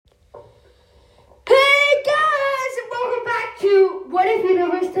to What If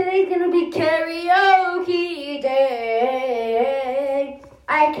Universe. Today's gonna be karaoke day.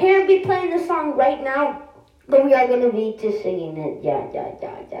 I can't be playing the song right now, but we are gonna be just singing it. Yeah.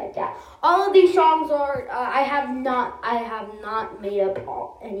 All of these songs are. I have not made up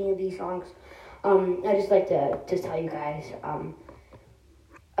any of these songs. I just like to tell you guys.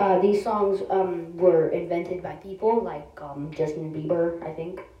 These songs were invented by people like Justin Bieber, I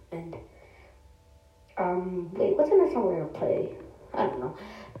think, and wait, what's the next song we're gonna play? I don't know,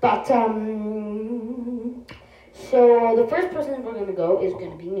 but so the first person we're gonna go is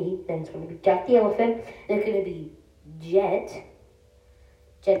gonna be me. Then it's gonna be Jack the Elephant. Then it's gonna be Jet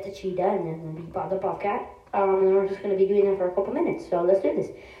the Cheetah, and then it's gonna be Bob the Bobcat. And we're just gonna be doing it for a couple minutes. So let's do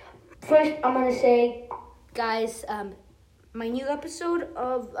this. First, I'm gonna say, guys, my new episode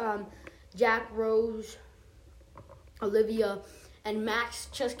of Jack, Rose, Olivia, and Max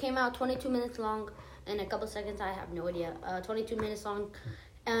just came out. 22 minutes long. In a couple seconds, I have no idea. 22 minutes long.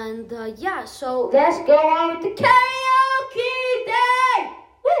 And yeah, so let's go on with the karaoke day!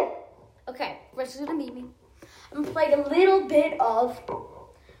 Woo! Okay, first is gonna be me. I'm gonna play a little bit of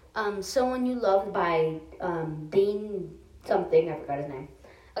Someone You Love by Dean something. I forgot his name.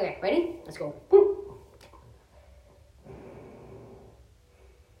 Okay, ready? Let's go. Woo!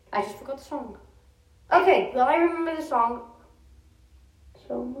 I just forgot the song. Okay, well, I remember the song.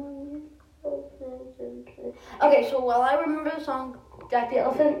 Okay, so while I remember the song, Jack the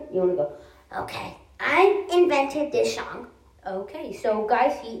Elephant, you want to go, okay, I invented this song. Okay, so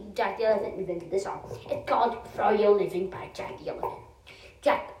guys, Jack the Elephant invented this song. It's called For Your Living by Jack the Elephant.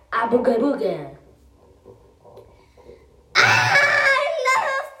 Jack, abooga booga. I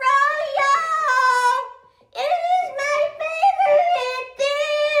love Froyo. It is my favorite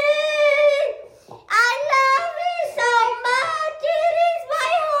thing. I love it so much. It is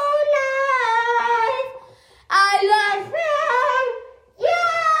my whole life. I love Froyo.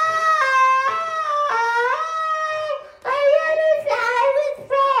 I wanna fly with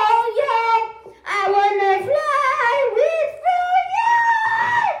Froyo. I wanna fly with Froyo.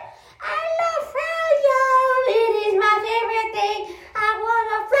 I love Froyo. It is my favorite thing. I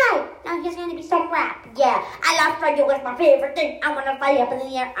wanna fly. Now here's gonna be some rap. Yeah, I love Froyo. It's my favorite thing. I wanna fly up in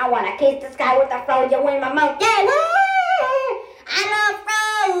the air. I wanna kiss the sky with the Froyo in my mouth. Yeah, I love Froyo. I love Froyo.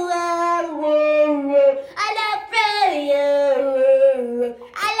 I love Froyo.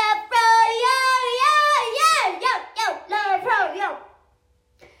 Yo, love Froyo.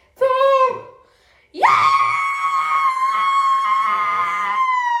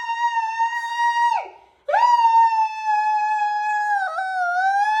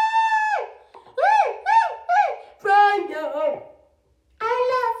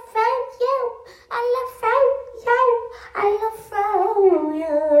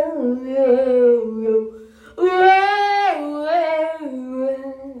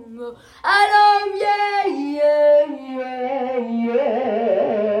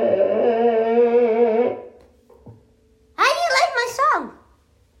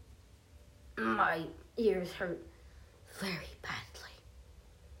 My ears hurt very badly.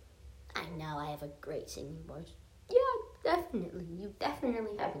 I know I have a great singing voice. Yeah, definitely. You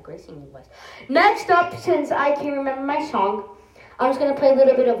definitely have a great singing voice. Next up, since I can remember my song, I'm just going to play a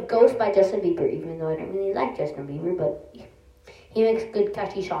little bit of Ghost by Justin Bieber, even though I don't really like Justin Bieber, but he makes good,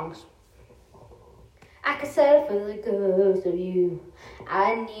 catchy songs. I could settle for the ghost of you.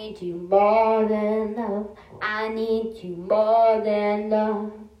 I need you more than love. I need you more than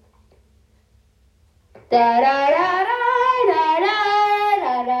love. Da da da da da da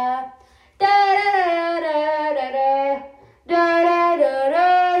da da da da da da da da da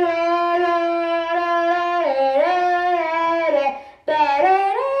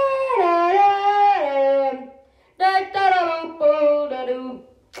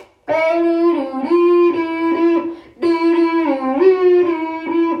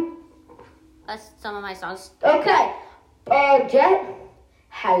That's some of my songs. Okay, Jet,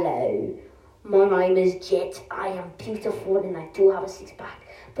 hello. My name is Jet. I am beautiful and I do have a six-pack.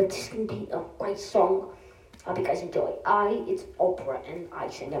 But this can be a great song. I hope you guys enjoy. It's opera and I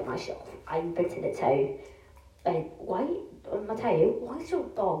sing it myself. I invented it too. Why? I'm gonna tell you. Why is your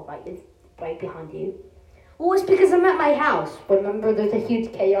dog right behind you? Well, it's because I'm at my house. Remember, there's a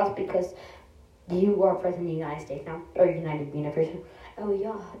huge chaos because you are president of the United States now, or United Universe. Oh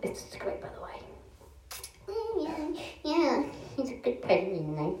yeah, it's great by the way. Yeah, he's a good president of the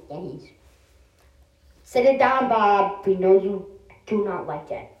United States. Sit it down, Bob. We know you do not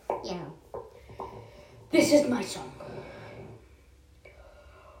like it. Yeah. This is my song.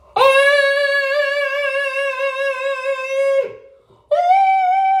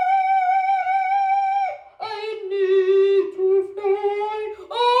 I need to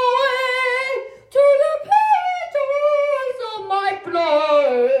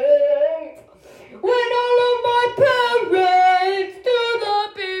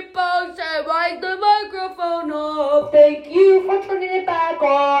thank you for turning it back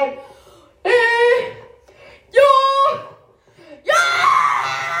on.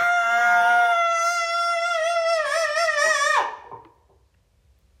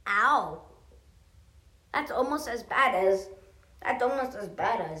 Ow. That's almost as bad as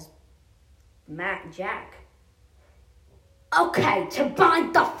Matt Jack. Okay, to my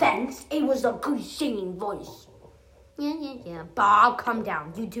defense, it was a good singing voice. Yeah. Bob, come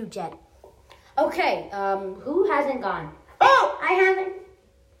down. You too, Jet. Okay, who hasn't gone? Oh, I haven't.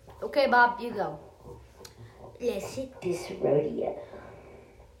 Okay, Bob, you go. Let's hit this rodeo.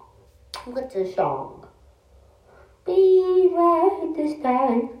 What's the song? Be right this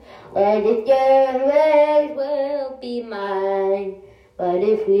time. What if your ways will be mine? What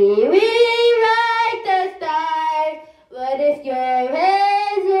if we rewrite the stars? What if your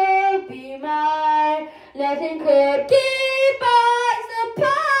ways will be mine? Nothing could keep us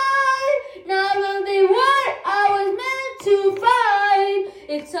apart. Not only what I was meant to find.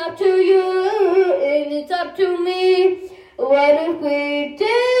 It's up to you and it's up to me. What if we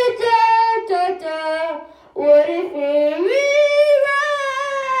did da-da-da? What if we rewrite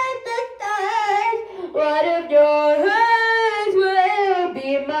the stars? What if your hands will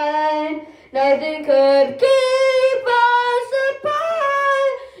be mine? Nothing could keep us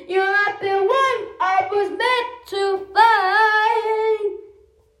apart. You're up in what I was meant to find.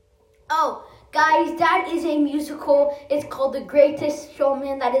 Oh, guys, that is a musical. It's called The Greatest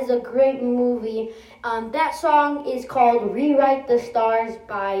Showman. That is a great movie. That song is called Rewrite the Stars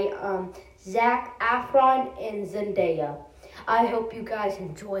by Zac Efron and Zendaya. I hope you guys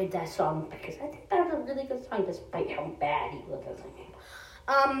enjoyed that song because I think that was a really good song despite how bad he was at singing.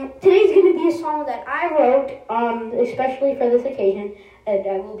 Today's going to be a song that I wrote especially for this occasion, and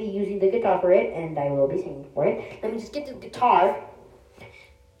I will be using the guitar for it, and I will be singing for it. Let me just get the guitar.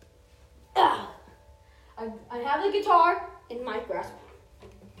 I have the guitar in my grasp.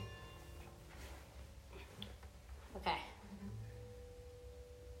 Okay.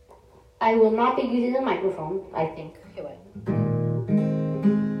 I will not be using the microphone, I think. Okay, wait.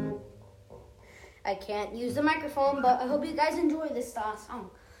 I can't use the microphone, but I hope you guys enjoy this song.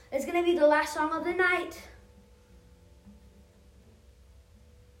 It's going to be the last song of the night.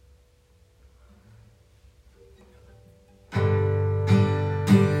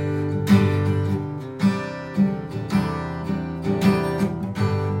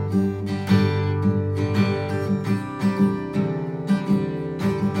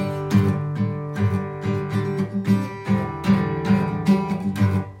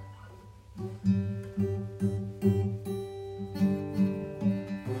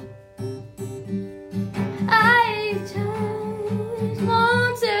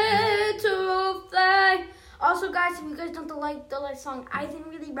 Also, guys, if you guys don't like the last song, I didn't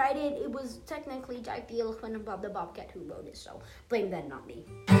really write it. It was technically Jack the Elephant and Bob the Bobcat who wrote it, so blame that, not me.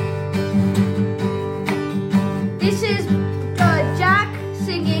 This is Jack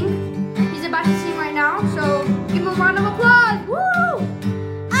singing. He's about to sing right now, so give him a round of applause. Woo!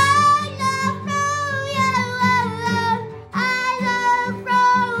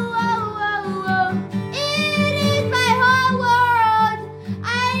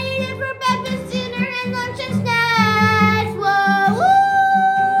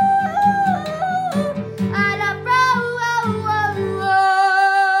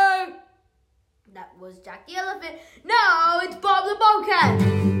 Jack the Elephant. No, it's Bob the Bobcat.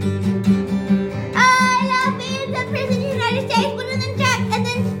 I love being the President of the United States, but then Jack, and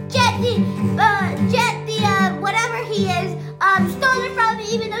then Jet the whatever he is, stole it from me,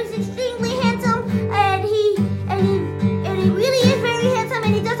 even though he's extremely handsome, and he really is very handsome,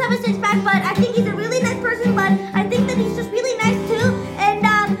 and he does have a six-pack, but I think he's a really nice person, but I think that he's just really nice too, and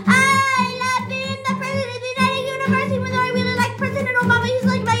I love being the President of the United Universe, even though I really like President Obama, he's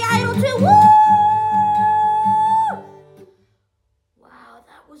like my idol too. Woo!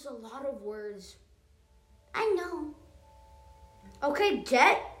 Was a lot of words. I know. Okay,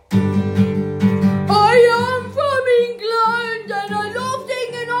 Jet. I am from England and I love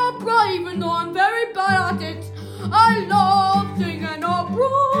singing opera, even though I'm very bad at it. I love singing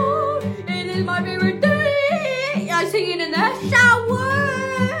opera. It is my favorite thing. I sing it in the shower.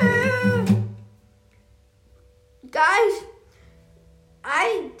 Guys,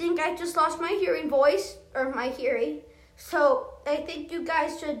 I think I just lost my hearing. So I think you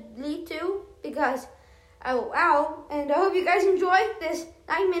guys should leave too, because ow, and I hope you guys enjoy this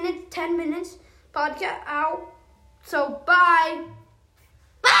 9 minutes, 10 minutes podcast. So bye.